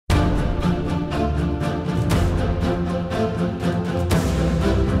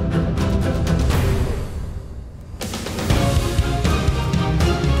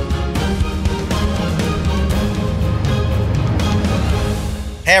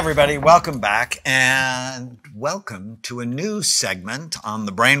Hey everybody, welcome back and welcome to a new segment on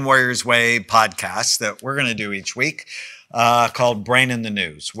the Brain Warriors Way podcast that we're going to do each week called Brain in the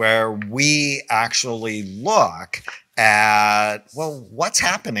News, where we actually look at, well, what's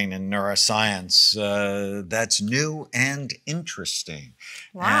happening in neuroscience that's new and interesting.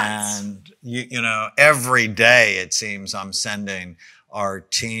 Lots. And, you know, every day it seems I'm sending our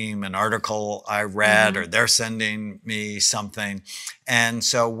team an article I read or they're sending me something. And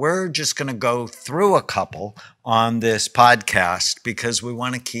so we're just going to go through a couple on this podcast because we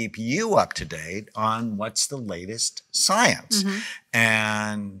want to keep you up to date on what's the latest science.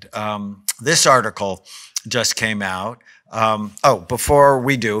 And this article just came out. Before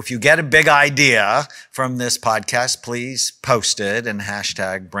we do, if you get a big idea from this podcast, please post it and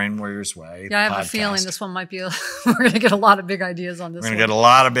hashtag Brain Warriors Way. Yeah, I have a feeling this one might be, we're going to get a lot of big ideas on this one. We're going to get a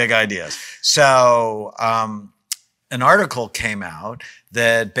lot of big ideas. So an article came out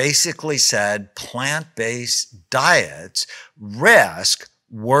that basically said plant-based diets risk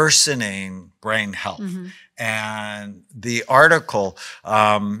worsening brain health. And the article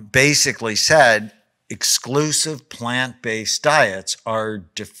basically said exclusive plant-based diets are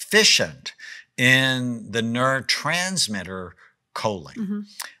deficient in the neurotransmitter choline.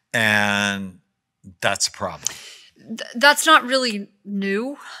 And that's a problem. That's not really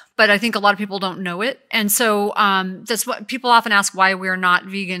new, but I think a lot of people don't know it. And so that's what people often ask, why we're not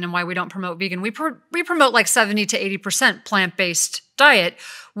vegan and why we don't promote vegan. We promote like 70 to 80% plant-based diet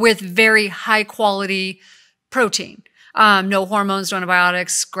with very high quality protein. No hormones, no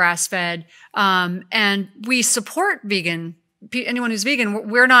antibiotics, grass-fed. And we support vegan. Anyone who's vegan,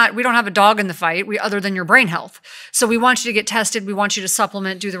 we don't have a dog in the fight other than your brain health. So we want you to get tested. We want you to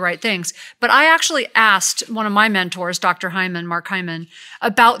supplement, do the right things. But I actually asked one of my mentors, Dr. Hyman, Mark Hyman,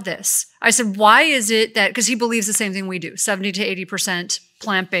 about this. I said, why is it that, because he believes the same thing we do, 70 to 80%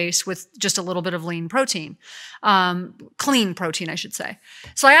 plant-based with just a little bit of lean protein, clean protein, I should say.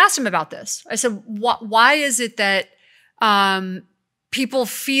 So I asked him about this. I said, why is it that people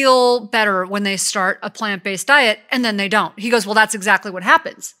feel better when they start a plant-based diet and then they don't? He goes, well, that's exactly what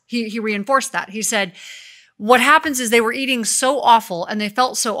happens. He reinforced that. He said, what happens is they were eating so awful and they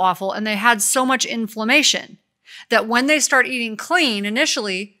felt so awful and they had so much inflammation that when they start eating clean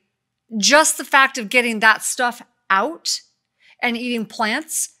initially, just the fact of getting that stuff out and eating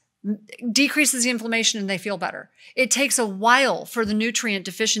plants decreases the inflammation and they feel better. It takes a while for the nutrient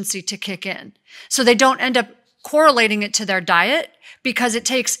deficiency to kick in. So they don't end up correlating it to their diet because it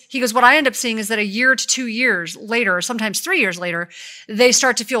takes, he goes, what I end up seeing is that a year to 2 years later, or sometimes 3 years later, they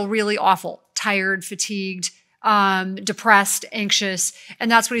start to feel really awful, tired, fatigued, depressed, anxious.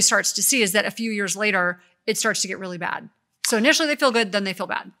 And that's what he starts to see is that a few years later, it starts to get really bad. So initially they feel good, then they feel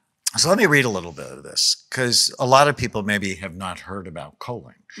bad. So let me read a little bit of this because a lot of people maybe have not heard about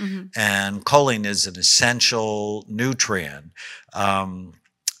choline. And choline is an essential nutrient,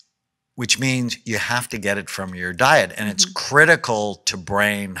 which means you have to get it from your diet. And it's critical to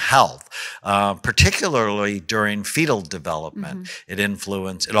brain health, particularly during fetal development.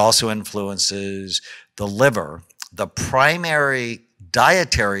 It also influences the liver. The primary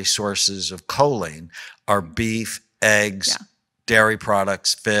dietary sources of choline are beef, eggs, dairy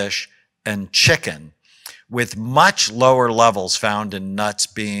products, fish, and chicken, with much lower levels found in nuts,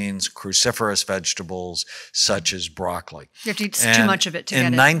 beans, cruciferous vegetables, such as broccoli. You have to eat too much of it to get it.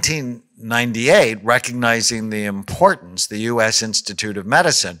 In 1998, recognizing the importance, the U.S. Institute of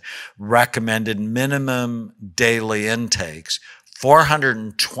Medicine recommended minimum daily intakes,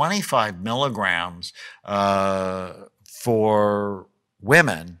 425 milligrams for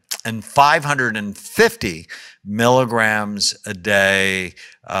women and 550 milligrams a day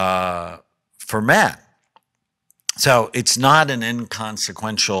for men. So it's not an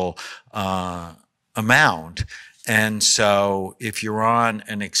inconsequential amount. And so if you're on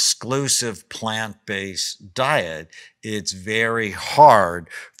an exclusive plant-based diet, it's very hard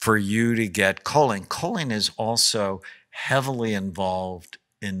for you to get choline. Choline is also heavily involved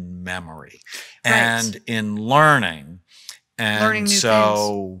in memory and in learning. And learning new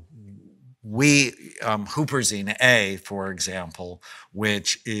so we, huperzine A, for example,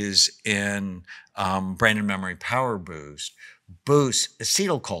 which is in brain and memory power boosts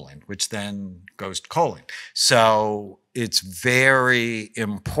acetylcholine, which then goes to choline. So it's very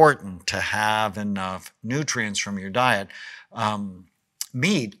important to have enough nutrients from your diet.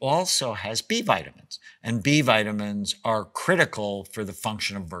 Meat also has B vitamins, and B vitamins are critical for the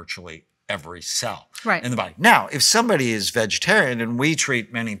function of virtually every cell in the body. Now, if somebody is vegetarian, and we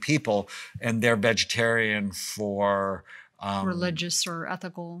treat many people and they're vegetarian for religious or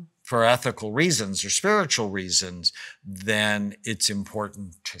ethical for ethical reasons or spiritual reasons, then it's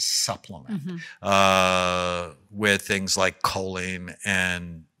important to supplement with things like choline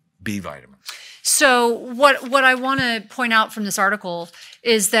and B vitamins. So what I want to point out from this article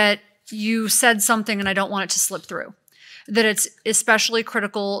is that you said something, and I don't want it to slip through, that it's especially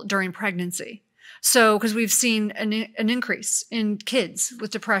critical during pregnancy. So, because we've seen an increase in kids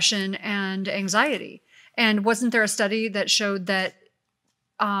with depression and anxiety. And wasn't there a study that showed that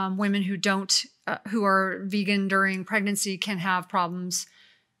women who are vegan during pregnancy can have problems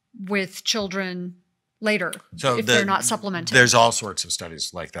with children later if they're not supplementing? There's all sorts of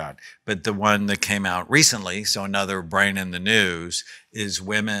studies like that. But the one that came out recently, so another brain in the news, is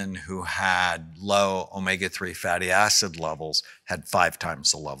women who had low omega-3 fatty acid levels had 5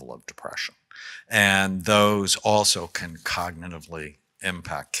 times the level of depression. And those also can cognitively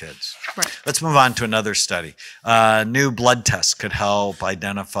impact kids. Right. Let's move on to another study. New blood tests could help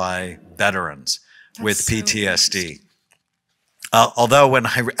identify veterans with PTSD. Although when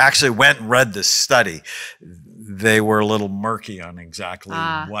I actually went and read this study, they were a little murky on exactly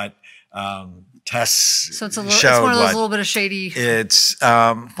what tests so it's showed. It's one of those little bit of shady. It's,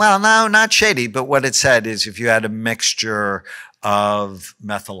 well, no, not shady, but what it said is if you had a mixture of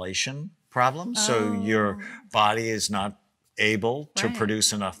methylation problems, so your body is not able to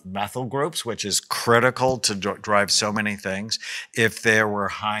produce enough methyl groups, which is critical to drive so many things. If there were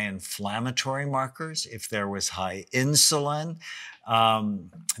high inflammatory markers, if there was high insulin,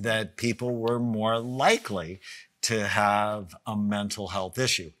 that people were more likely to have a mental health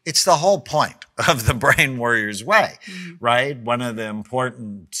issue. It's the whole point of the Brain Warriors Way, right? One of the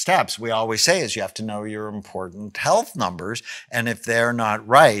important steps we always say is you have to know your important health numbers. And if they're not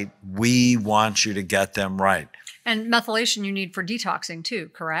right, we want you to get them right. And methylation you need for detoxing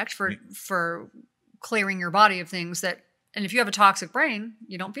too, correct? For clearing your body of things that, and if you have a toxic brain,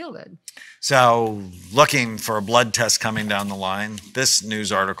 you don't feel good. So looking for a blood test coming down the line, this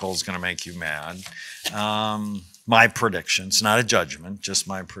news article is going to make you mad. My prediction, it's not a judgment, just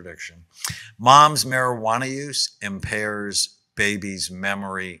my prediction. Mom's marijuana use impairs baby's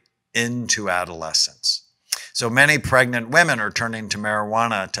memory into adolescence. So many pregnant women are turning to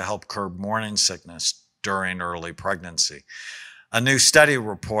marijuana to help curb morning sickness during early pregnancy. A new study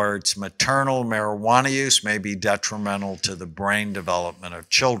reports maternal marijuana use may be detrimental to the brain development of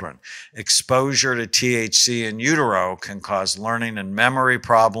children. Exposure to THC in utero can cause learning and memory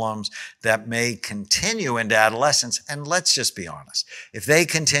problems that may continue into adolescence. And let's just be honest, if they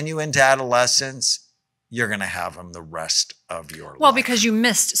continue into adolescence, you're going to have them the rest of your life. Well, because you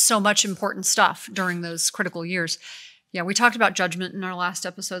missed so much important stuff during those critical years. Yeah, we talked about judgment in our last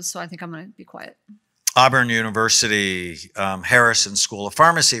episode, so I think I'm going to be quiet. Auburn University, Harrison School of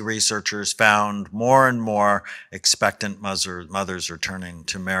Pharmacy researchers found more and more expectant mothers are turning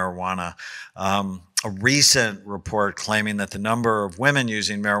to marijuana. A recent report claiming that the number of women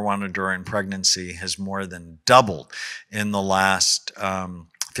using marijuana during pregnancy has more than doubled in the last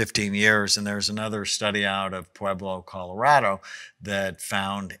 15 years. And there's another study out of Pueblo, Colorado that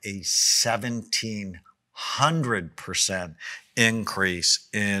found a 1,700% increase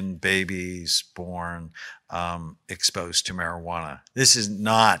in babies born exposed to marijuana. This is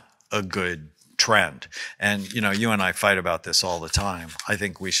not a good trend. And, you know, you and I fight about this all the time. I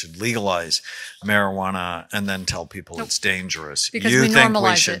think we should legalize marijuana and then tell people it's dangerous. Because you we think we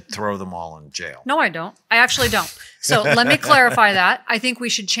normalize should it. throw them all in jail. No, I don't. I actually don't. So let me clarify that. I think we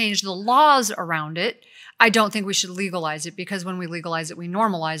should change the laws around it. I don't think we should legalize it because when we legalize it, we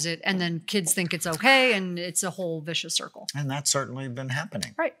normalize it, and then kids think it's okay, and it's a whole vicious circle. And that's certainly been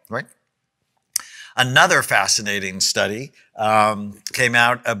happening. Right. Right. Another fascinating study came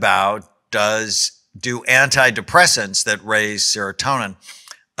out about do antidepressants that raise serotonin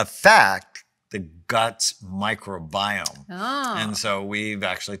affect the gut's microbiome? Oh. And so we've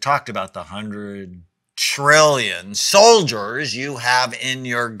actually talked about the 100 trillion soldiers you have in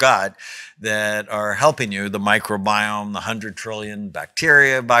your gut that are helping you, the microbiome, the 100 trillion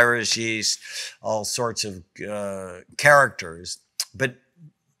bacteria, virus, yeast, all sorts of characters. But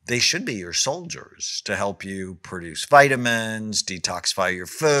they should be your soldiers to help you produce vitamins, detoxify your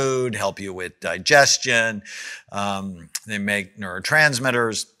food, help you with digestion. They make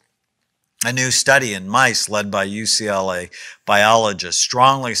neurotransmitters. A new study in mice led by UCLA biologists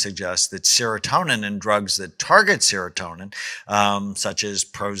strongly suggests that serotonin and drugs that target serotonin, such as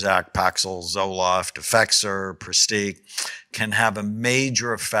Prozac, Paxil, Zoloft, Effexor, Pristiq, can have a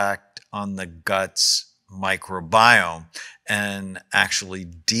major effect on the gut's microbiome and actually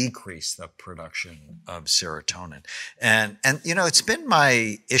decrease the production of serotonin. And you know, it's been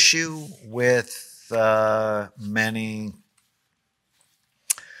my issue with many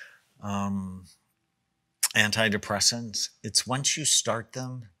antidepressants, it's once you start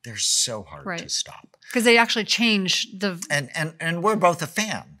them, they're so hard to stop. Because they actually change the... And we're both a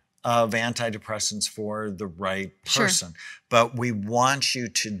fan of antidepressants for the right person. Sure. But we want you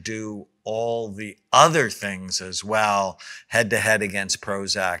to do all the other things as well. Head-to-head against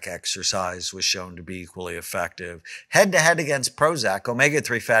Prozac, exercise was shown to be equally effective. Head-to-head against Prozac,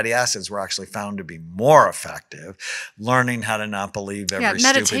 omega-3 fatty acids were actually found to be more effective. Learning how to not believe every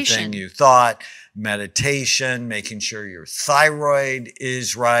stupid thing you thought. Meditation, making sure your thyroid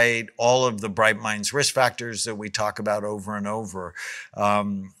is right, all of the Bright Minds risk factors that we talk about over and over.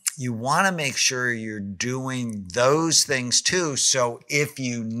 You want to make sure you're doing those things too. So if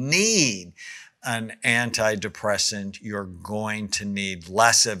you need an antidepressant, you're going to need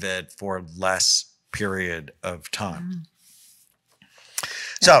less of it for less period of time.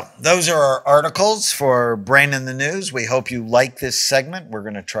 So those are our articles for Brain in the News. We hope you like this segment. We're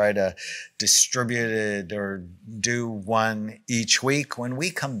going to try to distribute it or do one each week. When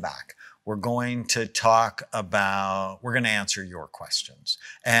we come back, we're going to answer your questions.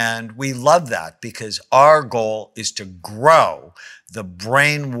 And we love that because our goal is to grow the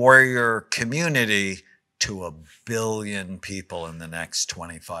Brain Warrior community to 1 billion people in the next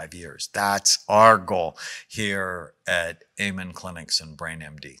 25 years. That's our goal here at Amen Clinics and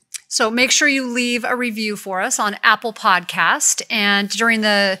BrainMD. So make sure you leave a review for us on Apple Podcast. And during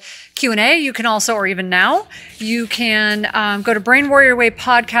the Q&A, you can also, or even now, you can go to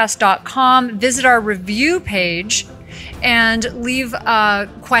brainwarriorwaypodcast.com, visit our review page, and leave a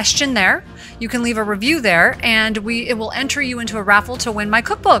question there. You can leave a review there, and it will enter you into a raffle to win my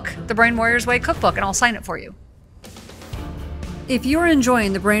cookbook, the Brain Warriors Way cookbook, and I'll sign it for you. If you're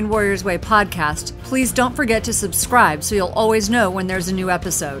enjoying the Brain Warriors Way podcast, please don't forget to subscribe so you'll always know when there's a new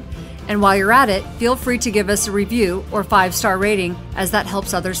episode. And while you're at it, feel free to give us a review or 5-star rating, as that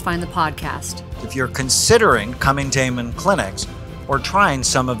helps others find the podcast. If you're considering coming to Amen Clinics or trying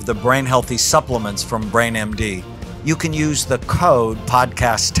some of the brain healthy supplements from BrainMD, you can use the code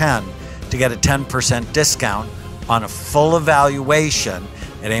podcast10 to get a 10% discount on a full evaluation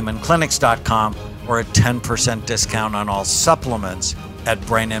at amenclinics.com or a 10% discount on all supplements at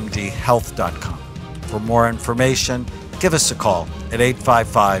brainmdhealth.com. For more information, give us a call at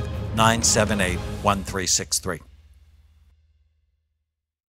 855-978-1363.